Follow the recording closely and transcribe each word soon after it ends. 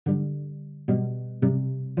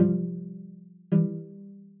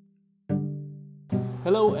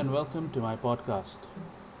Hello and welcome to my podcast.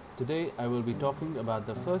 Today I will be talking about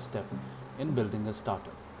the first step in building a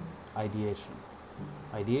startup, ideation.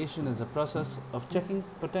 Ideation is a process of checking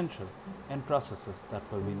potential and processes that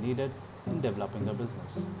will be needed in developing a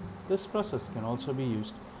business. This process can also be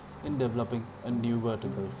used in developing a new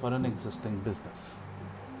vertical for an existing business.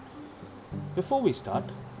 Before we start,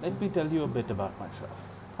 let me tell you a bit about myself.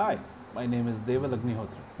 Hi, my name is Deval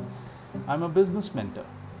Agnihotri. I'm a business mentor.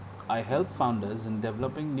 I help founders in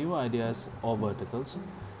developing new ideas or verticals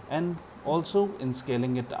and also in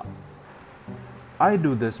scaling it up. I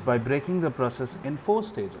do this by breaking the process in 4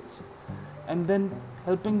 stages and then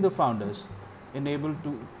helping the founders enable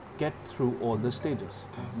to get through all the stages.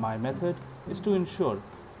 My method is to ensure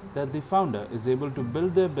that the founder is able to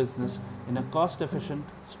build their business in a cost efficient,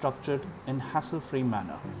 structured, and hassle free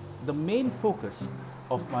manner. The main focus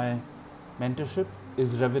of my mentorship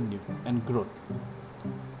is revenue and growth.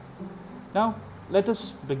 Now, let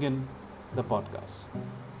us begin the podcast.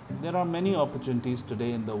 There are many opportunities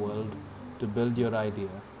today in the world to build your idea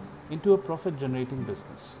into a profit generating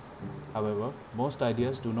business. However, most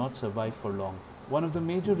ideas do not survive for long. One of the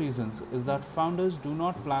major reasons is that founders do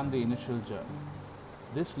not plan the initial journey.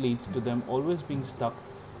 This leads to them always being stuck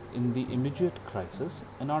in the immediate crisis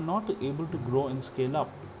and are not able to grow and scale up.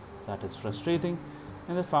 That is frustrating,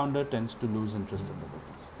 and the founder tends to lose interest in the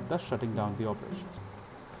business, thus shutting down the operations.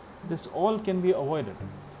 This all can be avoided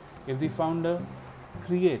if the founder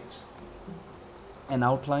creates an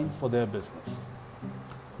outline for their business.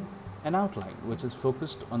 An outline which is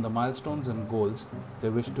focused on the milestones and goals they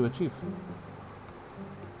wish to achieve.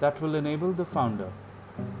 That will enable the founder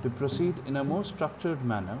to proceed in a more structured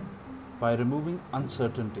manner by removing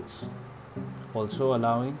uncertainties, also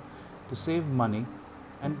allowing to save money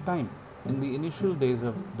and time in the initial days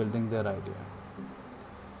of building their idea.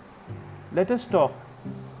 Let us talk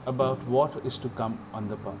about what is to come on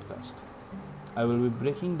the podcast. I will be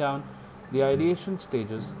breaking down the ideation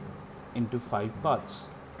stages into 5 parts.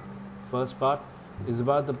 First part is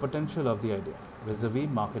about the potential of the idea, vis-a-vis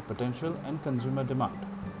market potential and consumer demand.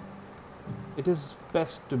 It is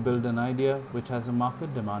best to build an idea which has a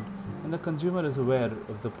market demand and the consumer is aware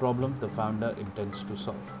of the problem the founder intends to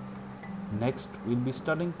solve. Next, we'll be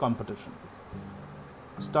studying competition.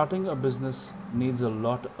 Starting a business needs a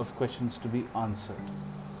lot of questions to be answered.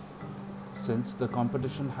 Since the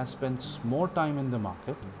competition has spent more time in the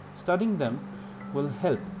market, studying them will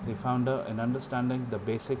help the founder in understanding the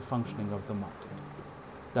basic functioning of the market.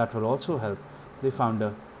 That will also help the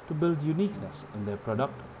founder to build uniqueness in their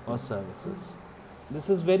product or services. This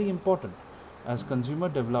is very important as consumer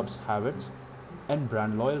develops habits and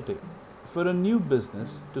brand loyalty. For a new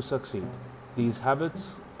business to succeed, these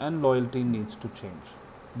habits and loyalty needs to change.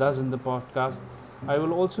 Thus, in the podcast, I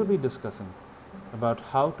will also be discussing about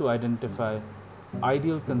how to identify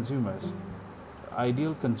ideal consumers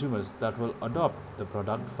that will adopt the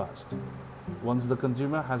product fast. Once the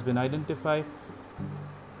consumer has been identified,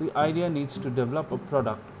 the idea needs to develop a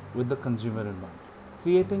product with the consumer in mind,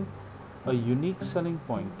 creating a unique selling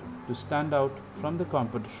point to stand out from the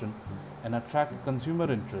competition and attract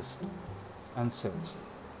consumer interest and sales.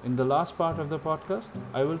 In the last part of the podcast,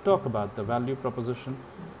 I will talk about the value proposition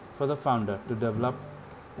for the founder to develop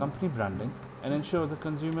company branding and ensure the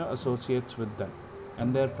consumer associates with them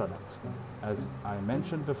and their products. As I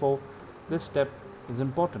mentioned before, this step is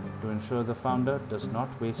important to ensure the founder does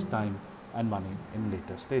not waste time and money in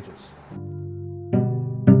later stages.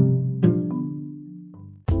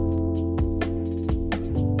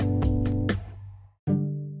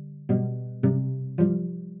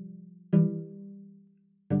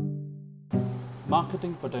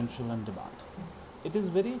 Marketing potential and demand. It is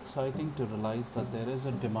very exciting to realize that there is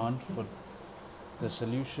a demand for the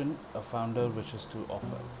solution a founder wishes to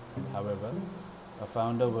offer. However, a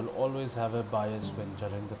founder will always have a bias when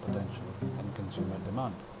judging the potential and consumer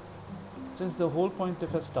demand. Since the whole point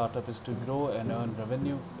of a startup is to grow and earn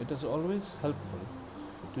revenue, it is always helpful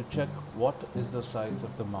to check what is the size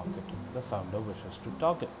of the market the founder wishes to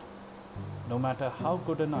target. No matter how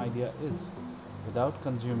good an idea is, without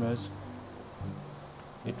consumers,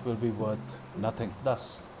 it will be worth nothing.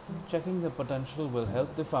 Thus, checking the potential will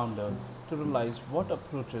help the founder to realize what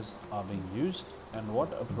approaches are being used and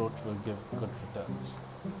what approach will give good returns.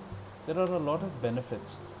 There are a lot of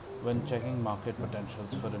benefits when checking market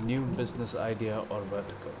potentials for a new business idea or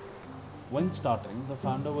vertical. When starting, the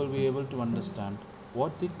founder will be able to understand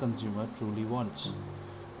what the consumer truly wants.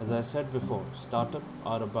 As I said before, startups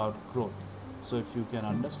are about growth. So if you can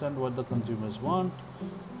understand what the consumers want,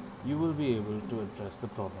 you will be able to address the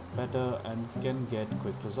problem better and can get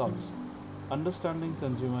quick results. Understanding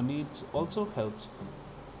consumer needs also helps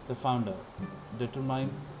the founder determine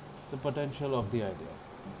the potential of the idea.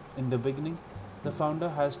 In the beginning, the founder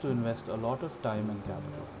has to invest a lot of time and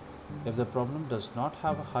capital. If the problem does not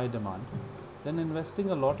have a high demand, then investing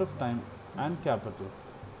a lot of time and capital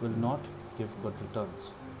will not give good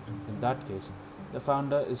returns. In that case, the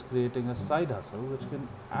founder is creating a side hustle which can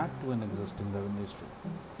add to an existing revenue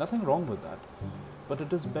stream. Nothing wrong with that, but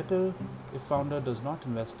it is better if founder does not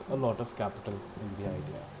invest a lot of capital in the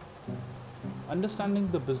idea. Understanding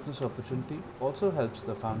the business opportunity also helps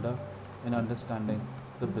the founder in understanding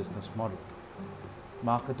the business model,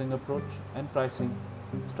 marketing approach, and pricing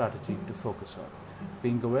strategy to focus on.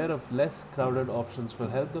 Being aware of less crowded options will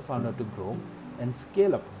help the founder to grow and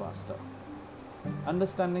scale up faster.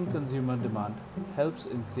 Understanding consumer demand helps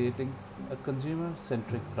in creating a consumer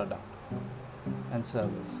centric product and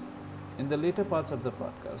service. In the later parts of the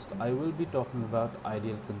podcast, I will be talking about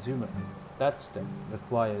ideal consumer. That step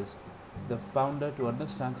requires the founder to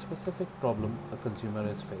understand specific problem a consumer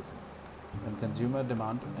is facing. When consumer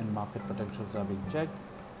demand and market potentials are being checked,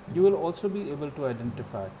 you will also be able to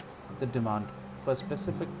identify the demand for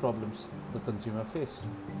specific problems the consumer face.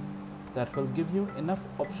 That will give you enough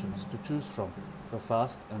options to choose from for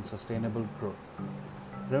fast and sustainable growth.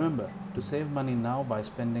 Remember to save money now by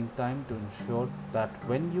spending time to ensure that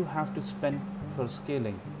when you have to spend for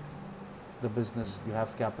scaling the business, you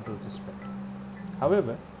have capital to spend.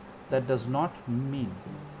 However, that does not mean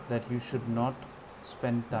that you should not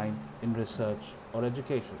spend time in research or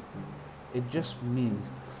education. It just means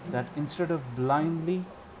that instead of blindly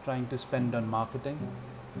trying to spend on marketing,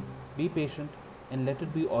 be patient and let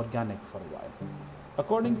it be organic for a while.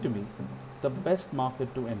 According to me, the best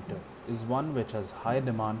market to enter is one which has high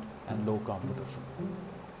demand and low competition.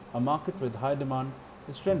 A market with high demand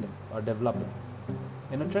is trending or developing.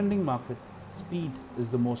 In a trending market, speed is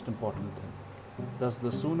the most important thing. Thus,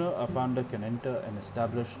 the sooner a founder can enter and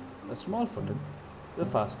establish a small footing, the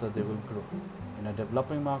faster they will grow. In a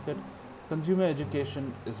developing market, consumer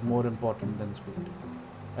education is more important than speed.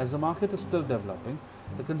 As the market is still developing,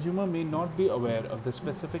 the consumer may not be aware of the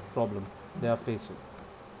specific problem they are facing.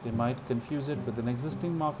 They might confuse it with an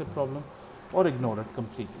existing market problem or ignore it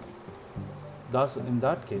completely. Thus, in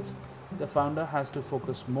that case, the founder has to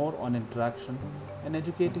focus more on interaction and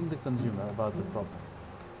educating the consumer about the problem.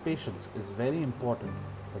 Patience is very important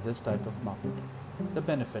for this type of market. The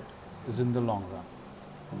benefit is in the long run.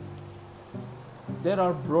 There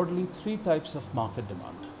are broadly three types of market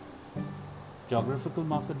demand. Geographical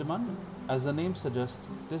market demand. As the name suggests,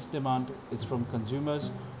 this demand is from consumers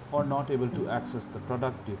who are not able to access the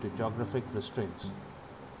product due to geographic restraints.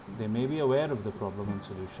 They may be aware of the problem and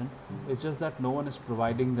solution, it's just that no one is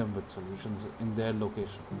providing them with solutions in their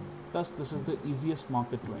location. Thus, this is the easiest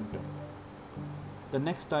market to enter. The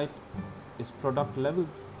next type is product level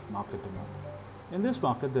market demand. In this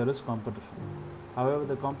market, there is competition. However,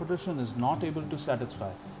 the competition is not able to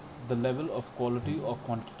satisfy the level of quality or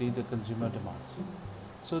quantity the consumer demands.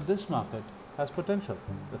 So, this market has potential,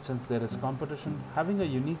 but since there is competition, having a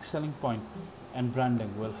unique selling point and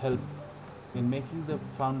branding will help in making the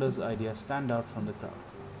founder's idea stand out from the crowd.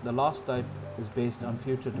 The last type is based on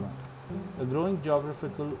future demand. A growing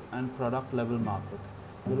geographical and product level market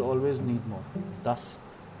will always need more. Thus,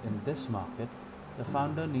 in this market, the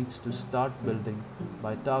founder needs to start building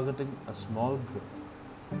by targeting a small group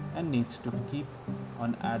and needs to keep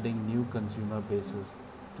on adding new consumer bases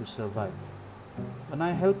to survive. When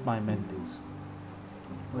I help my mentees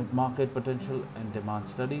with market potential and demand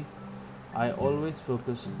study, I always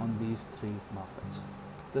focus on these three markets.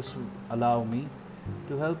 This will allow me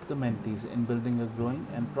to help the mentees in building a growing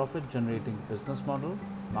and profit generating business model,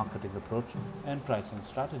 marketing approach, and pricing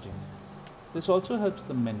strategy. This also helps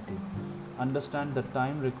the mentee understand the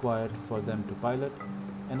time required for them to pilot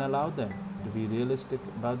and allow them to be realistic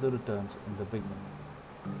about the returns in the beginning.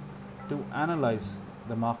 To analyze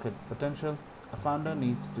the market potential, a founder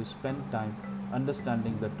needs to spend time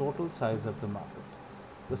understanding the total size of the market.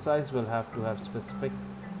 The size will have to have specific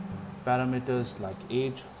parameters like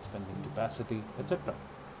age, spending capacity, etc.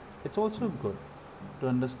 It's also good to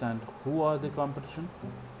understand who are the competition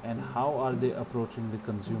and how are they approaching the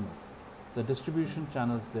consumer, the distribution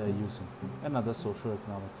channels they are using, and other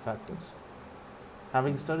socio-economic factors.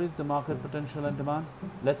 Having studied the market potential and demand,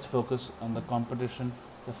 let's focus on the competition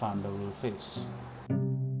the founder will face.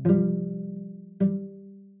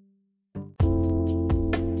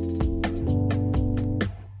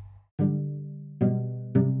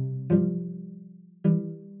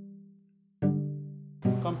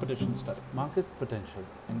 Competition study. Market potential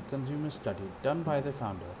and consumer study done by the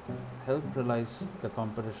founder help realize the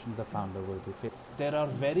competition the founder will be facing. There are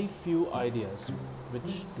very few ideas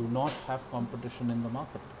which do not have competition in the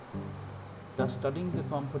market. Thus, studying the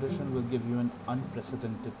competition will give you an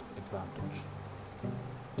unprecedented advantage.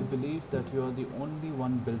 To believe that you are the only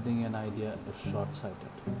one building an idea is short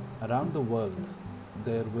sighted. Around the world,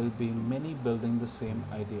 there will be many building the same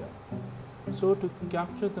idea. So, to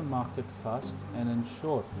capture the market fast and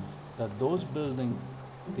ensure that those building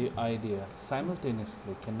the idea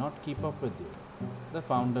simultaneously cannot keep up with you, the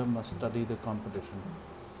founder must study the competition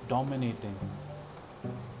dominating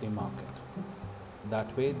the market.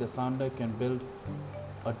 That way, the founder can build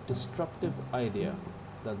a disruptive idea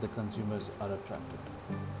that the consumers are attracted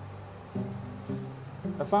to.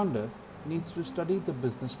 A founder needs to study the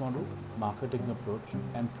business model, marketing approach,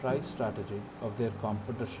 and price strategy of their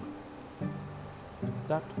competition.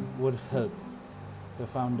 That would help the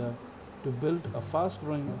founder to build a fast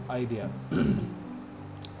growing idea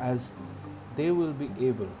as they will be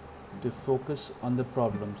able to focus on the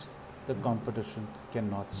problems the competition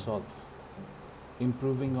cannot solve.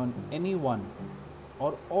 Improving on any one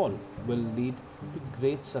or all will lead to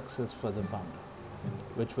great success for the founder,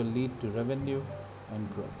 which will lead to revenue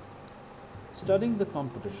and growth. Studying the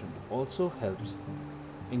competition also helps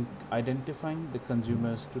in identifying the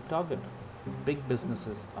consumers to target. Big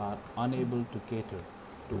businesses are unable to cater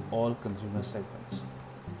to all consumer segments.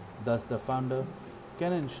 Thus, the founder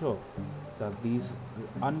can ensure that these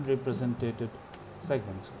unrepresented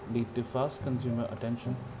segments lead to fast consumer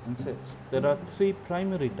attention and sales. There are three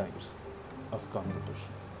primary types of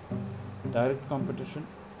competition. Direct competition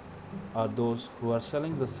are those who are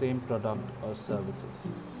selling the same product or services.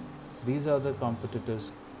 These are the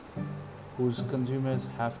competitors whose consumers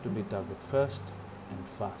have to be targeted first and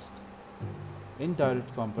fast.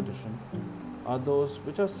 Indirect competition are those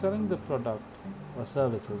which are selling the product or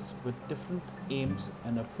services with different aims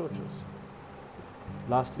and approaches.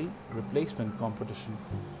 Lastly, replacement competition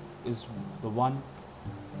is the one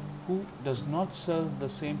who does not sell the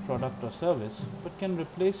same product or service but can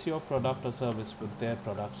replace your product or service with their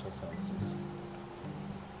products or services.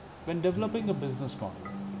 When developing a business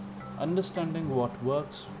model, understanding what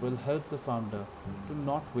works will help the founder to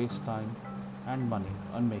not waste time and money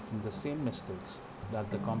on making the same mistakes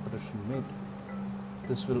that the competition made.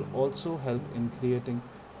 This will also help in creating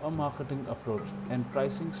a marketing approach and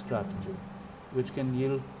pricing strategy which can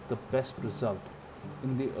yield the best result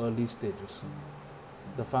in the early stages.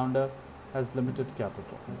 The founder has limited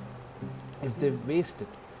capital. If they waste it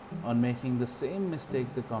on making the same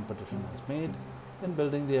mistake the competition has made, then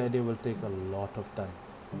building the idea will take a lot of time.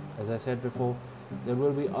 As I said before, there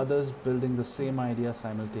will be others building the same idea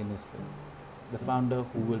simultaneously. The founder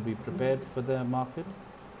who will be prepared for the market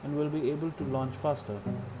and will be able to launch faster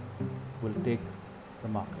will take the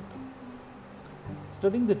market.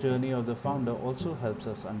 Studying the journey of the founder also helps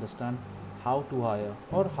us understand how to hire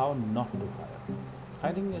or how not to hire.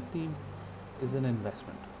 Hiring a team is an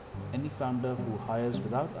investment. Any founder who hires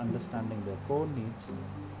without understanding their core needs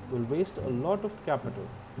will waste a lot of capital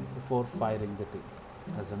before firing the team.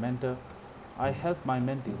 As a mentor, I help my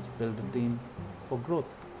mentees build a team for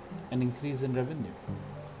growth and increase in revenue.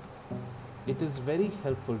 It is very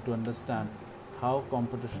helpful to understand how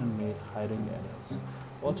competition made hiring errors.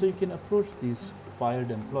 Also, you can approach these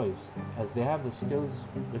fired employees as they have the skills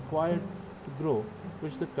required to grow,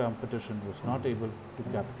 which the competition was not able to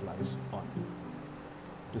capitalize on.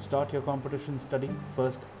 To start your competition study,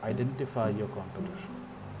 first identify your competition.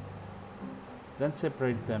 Then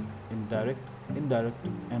separate them in direct, indirect,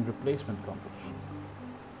 and replacement competition.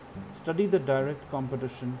 Study the direct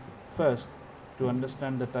competition first to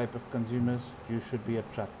understand the type of consumers you should be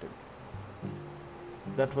attracting.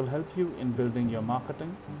 That will help you in building your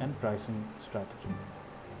marketing and pricing strategy.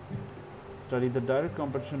 Study the direct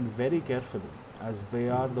competition very carefully as they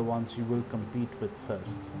are the ones you will compete with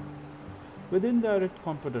first. Within direct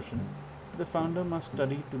competition, the founder must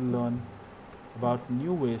study to learn about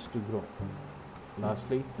new ways to grow.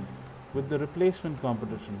 Lastly, with the replacement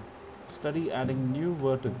competition, study adding new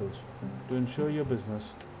verticals to ensure your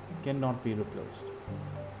business cannot be replaced.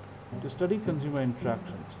 To study consumer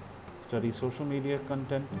interactions, study social media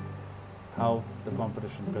content, how the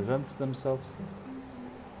competition presents themselves.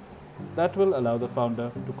 That will allow the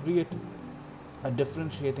founder to create a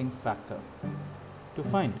differentiating factor to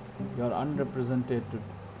find your unrepresented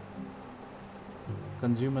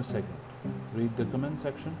consumer segment. Read the comment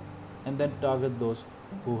section and then target those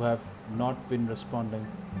who have not been responding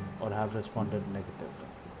or have responded negatively.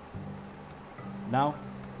 Now,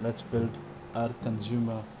 let's build our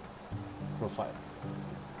consumer profile.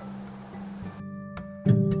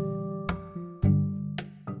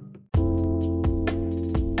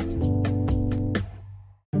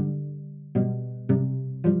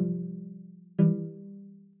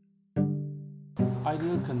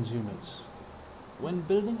 Ideal consumers. When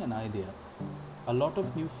building an idea, a lot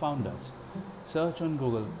of new founders search on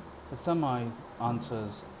Google for some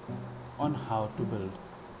answers on how to build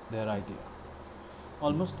their idea.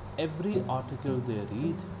 Almost every article they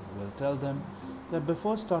read will tell them that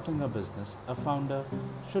before starting a business, a founder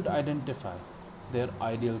should identify their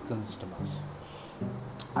ideal customers.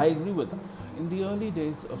 I agree with that. In the early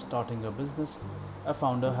days of starting a business, a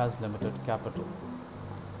founder has limited capital.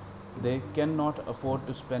 They cannot afford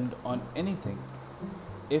to spend on anything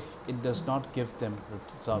if it does not give them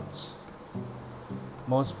results.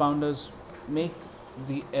 Most founders make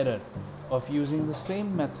the error of using the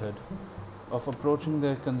same method of approaching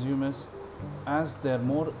their consumers as their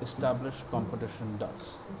more established competition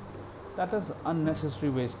does. That is unnecessary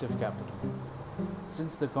waste of capital.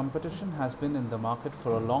 Since the competition has been in the market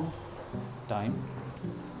for a long time,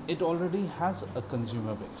 it already has a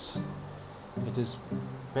consumer base. It is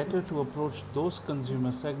better to approach those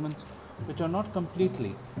consumer segments which are not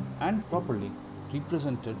completely and properly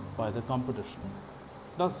represented by the competition.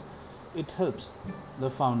 Thus, it helps the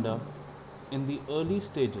founder in the early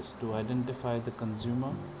stages to identify the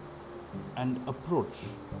consumer and approach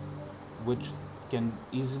which can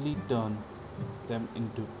easily turn them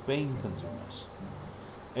into paying consumers.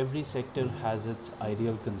 Every sector has its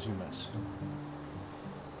ideal consumers.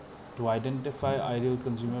 To identify ideal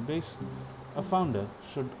consumer base, a founder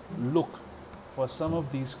should look for some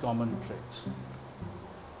of these common traits.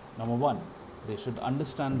 Number one, they should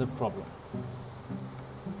understand the problem.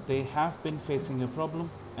 They have been facing a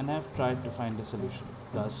problem and have tried to find a solution.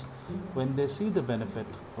 Thus, when they see the benefit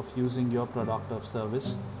of using your product or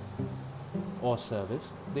service,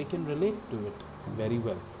 they can relate to it very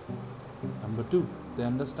well. Number two, they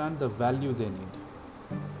understand the value they need.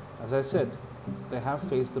 As I said, they have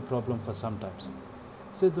faced the problem for some time,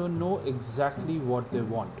 so they know exactly what they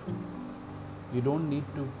want. You don't need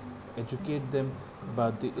to educate them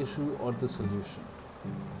about the issue or the solution.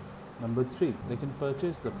 Number three, they can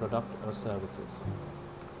purchase the product or services.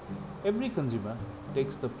 Every consumer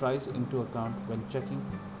takes the price into account when checking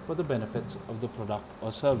for the benefits of the product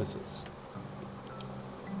or services.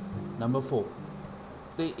 Number four,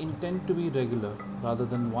 they intend to be regular rather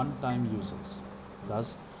than one-time users.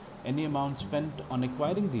 Thus, any amount spent on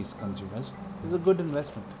acquiring these consumers is a good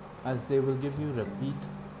investment as they will give you repeat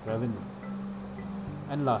revenue.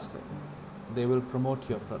 And lastly, they will promote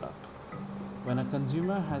your product. When a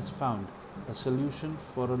consumer has found a solution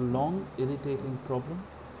for a long irritating problem,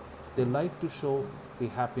 they like to show the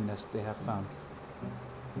happiness they have found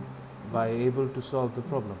by able to solve the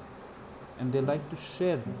problem, and they like to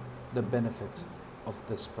share the benefits of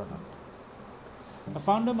this product. A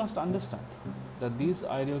founder must understand that these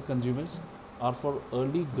ideal consumers are for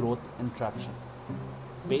early growth and traction.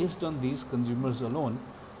 Based on these consumers alone,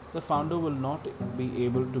 the founder will not be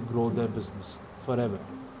able to grow their business forever.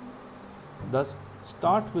 Thus,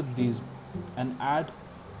 start with these and add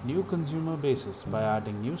new consumer bases by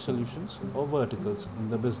adding new solutions or verticals in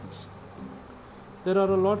the business. There are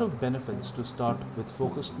a lot of benefits to start with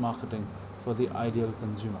focused marketing for the ideal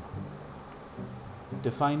consumer.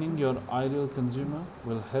 Defining your ideal consumer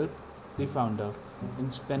will help the founder in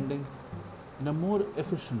spending in a more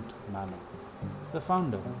efficient manner. The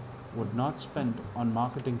founder would not spend on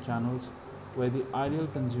marketing channels where the ideal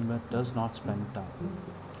consumer does not spend time.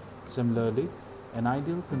 Similarly, an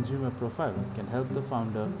ideal consumer profile can help the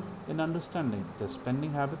founder in understanding their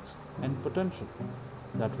spending habits and potential.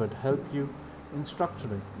 That would help you in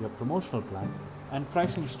structuring your promotional plan and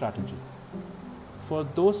pricing strategy for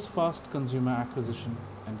those fast consumer acquisition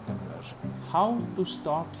and conversion. How to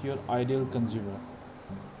start your ideal consumer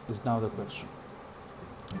is now the question.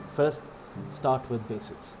 First, start with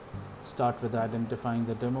basics. Start with identifying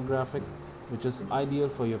the demographic which is ideal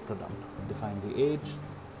for your product. Define the age,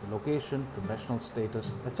 the location, professional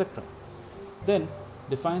status, etc. Then,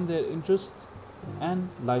 define their interests and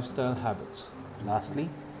lifestyle habits. Lastly,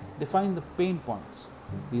 define the pain points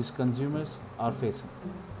these consumers are facing.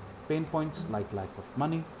 Pain points like lack of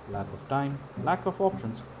money, lack of time, lack of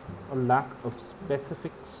options, or lack of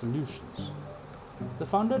specific solutions. The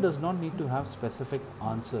founder does not need to have specific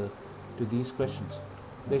answer to these questions.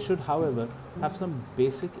 They should, however, have some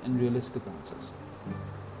basic and realistic answers.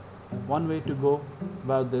 One way to go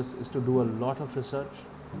about this is to do a lot of research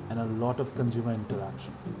and a lot of consumer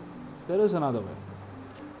interaction. There is another way.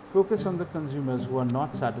 Focus on the consumers who are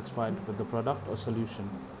not satisfied with the product or solution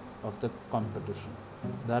of the competition.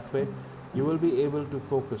 That way, you will be able to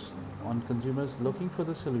focus on consumers looking for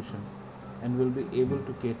the solution and will be able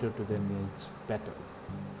to cater to their needs better.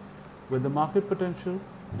 With the market potential,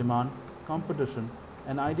 demand, competition,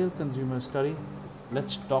 An ideal consumer study.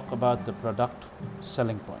 Let's talk about the product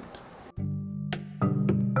selling point.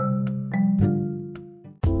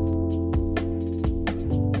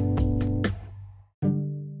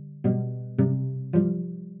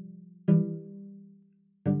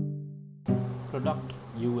 Product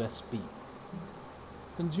USP.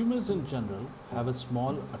 Consumers in general have a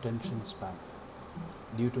small attention span.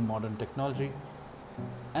 Due to modern technology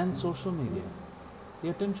and social media, the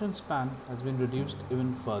attention span has been reduced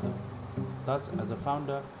even further. Thus, as a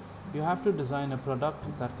founder, you have to design a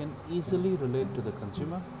product that can easily relate to the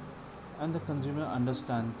consumer and the consumer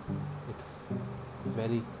understands it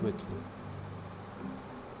very quickly.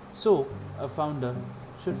 So, a founder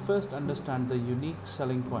should first understand the unique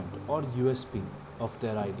selling point or USP of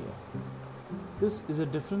their idea. This is a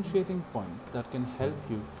differentiating point that can help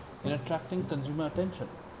you in attracting consumer attention.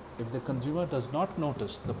 If the consumer does not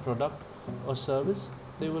notice the product or service,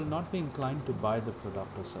 they will not be inclined to buy the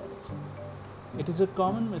product or service. It is a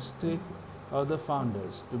common mistake of the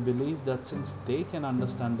founders to believe that since they can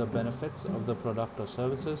understand the benefits of the product or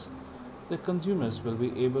services, the consumers will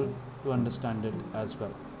be able to understand it as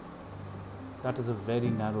well. That is a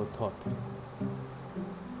very narrow thought.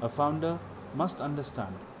 A founder must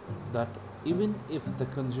understand that even if the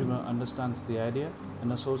consumer understands the idea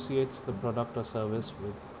and associates the product or service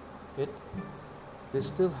with it, they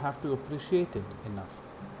still have to appreciate it enough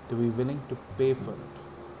to be willing to pay for it.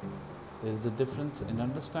 There is a difference in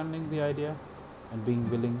understanding the idea and being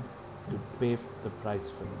willing to pay the price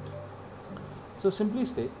for it. So, simply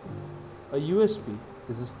state, a USP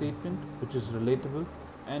is a statement which is relatable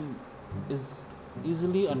and is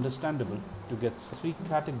easily understandable. To get three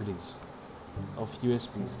categories of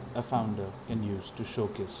USPs a founder can use to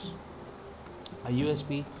showcase. A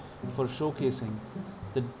USP for showcasing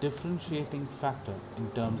the differentiating factor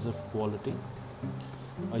in terms of quality.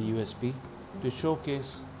 A USP to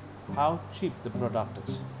showcase how cheap the product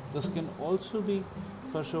is. This can also be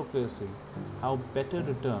for showcasing how better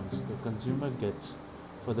returns the consumer gets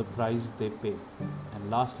for the price they pay.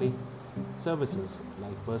 And lastly, services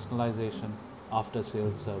like personalization, after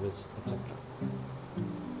sales service, etc.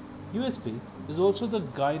 USP is also the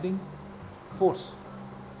guiding force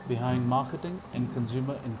behind marketing and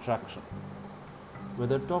consumer interaction.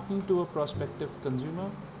 Whether talking to a prospective consumer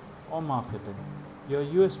or marketing, your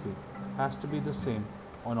USP has to be the same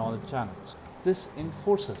on all channels. This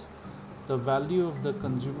enforces the value of the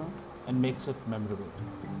consumer and makes it memorable.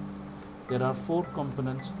 There are four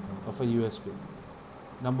components of a USP.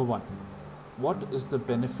 Number one, what is the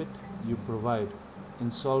benefit you provide in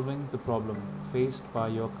solving the problem faced by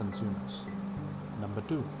your consumers? Number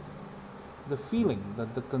two, the feeling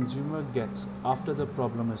that the consumer gets after the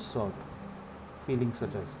problem is solved. Feelings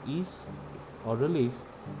such as ease or relief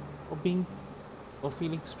or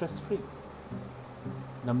feeling stress free.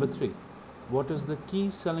 Number three, what is the key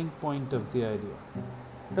selling point of the idea?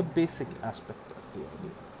 The basic aspect of the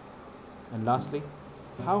idea. And lastly,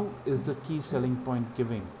 how is the key selling point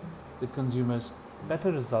giving the consumers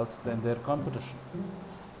better results than their competition?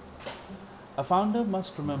 A founder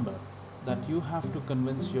must remember that you have to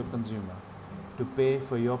convince your consumer to pay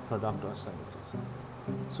for your product or services.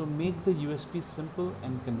 So make the USP simple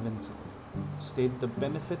and convincing. State the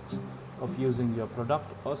benefits of using your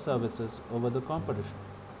product or services over the competition,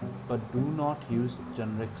 but do not use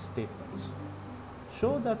generic statements.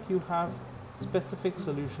 Show that you have specific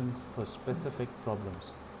solutions for specific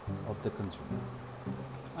problems of the consumer.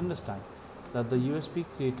 Understand that the USP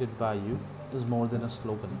created by you is more than a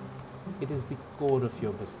slogan. It is the core of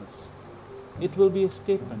your business. It will be a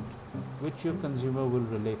statement which your consumer will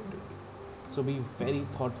relate to. So be very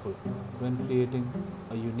thoughtful when creating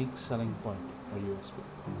a unique selling point or USP.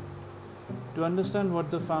 To understand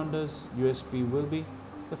what the founder's USP will be,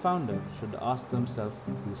 the founder should ask themselves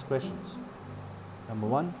these questions. Number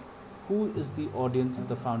one, who is the audience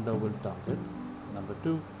the founder will target? Number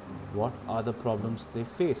two, what are the problems they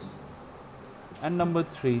face? And number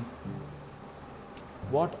three,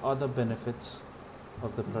 what are the benefits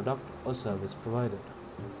of the product or service provided?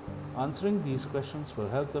 Answering these questions will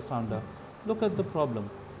help the founder look at the problem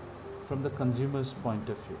from the consumer's point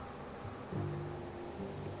of view.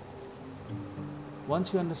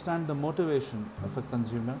 Once you understand the motivation of a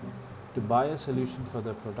consumer to buy a solution for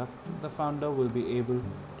their product, the founder will be able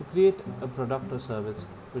to create a product or service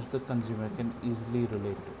which the consumer can easily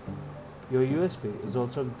relate to. Your USP is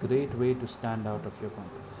also a great way to stand out of your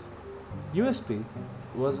competition. USP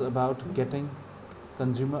was about getting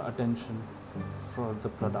consumer attention for the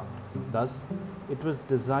product. Thus, it was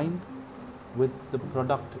designed with the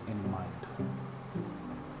product in mind.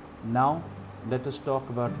 Now, let us talk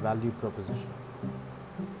about value proposition.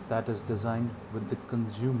 that is designed with the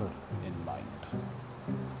consumer in mind.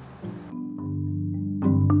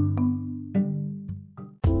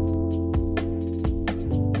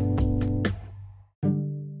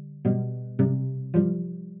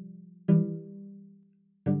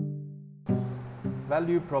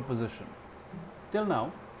 Value proposition. Till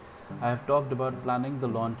now, I have talked about planning the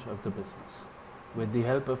launch of the business. With the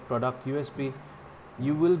help of product USP,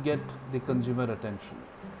 you will get the consumer attention.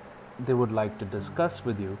 They would like to discuss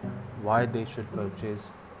with you why they should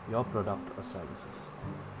purchase your product or services.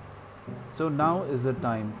 So now is the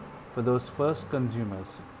time for those first consumers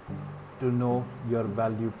to know your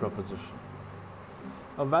value proposition.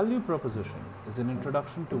 A value proposition is an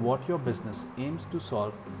introduction to what your business aims to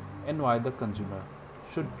solve and why the consumer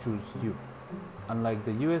should choose you. Unlike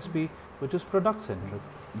the USP, which is product centric,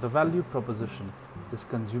 the value proposition is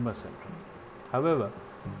consumer centric. However,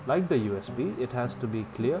 like the USP, it has to be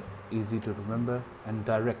clear, easy to remember, and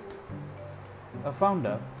direct. A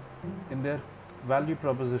founder, in their value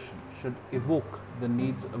proposition, should evoke the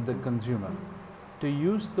needs of the consumer to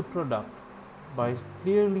use the product by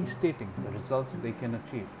clearly stating the results they can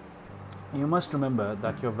achieve. You must remember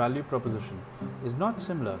that your value proposition is not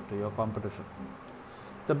similar to your competition.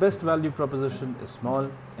 The best value proposition is small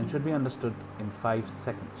and should be understood in 5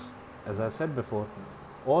 seconds. As I said before,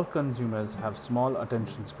 all consumers have small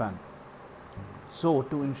attention span. So,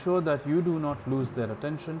 to ensure that you do not lose their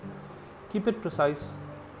attention, keep it precise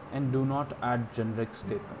and do not add generic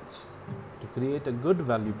statements. To create a good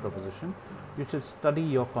value proposition, you should study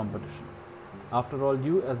your competition. After all,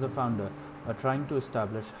 you as a founder are trying to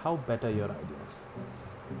establish how better your ideas.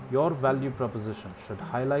 Your value proposition should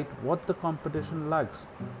highlight what the competition lacks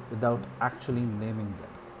without actually naming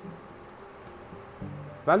them.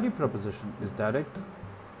 Value proposition is direct,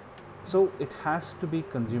 so it has to be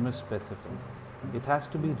consumer specific. It has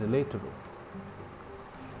to be relatable.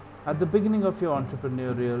 At the beginning of your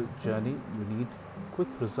entrepreneurial journey, you need quick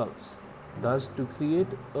results. Thus, to create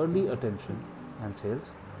early attention and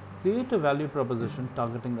sales, create a value proposition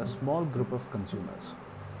targeting a small group of consumers.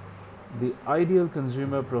 The ideal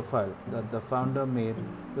consumer profile that the founder made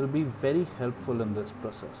will be very helpful in this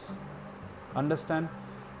process. Understand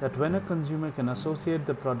that when a consumer can associate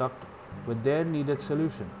the product with their needed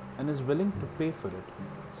solution and is willing to pay for it,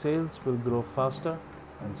 sales will grow faster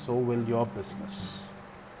and so will your business.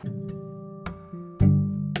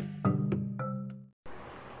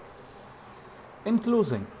 In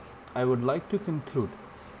closing, I would like to conclude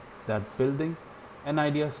that building an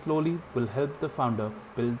idea slowly will help the founder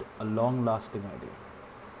build a long-lasting idea.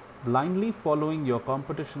 Blindly following your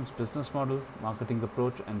competition's business model, marketing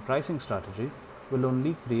approach, and pricing strategy will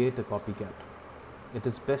only create a copycat. It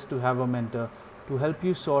is best to have a mentor to help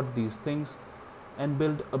you sort these things and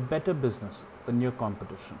build a better business than your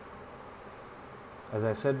competition. As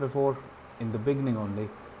I said before, in the beginning only,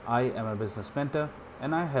 I am a business mentor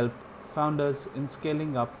and I help founders in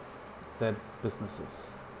scaling up their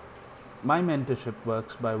businesses. My mentorship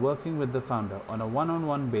works by working with the founder on a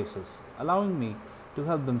one-on-one basis, allowing me to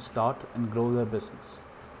help them start and grow their business.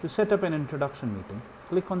 To set up an introduction meeting,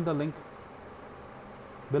 click on the link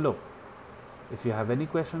below. If you have any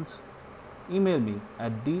questions, email me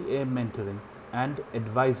at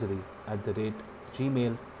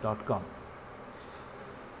damentoringandadvisory@gmail.com.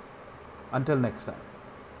 Until next time,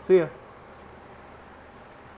 see ya.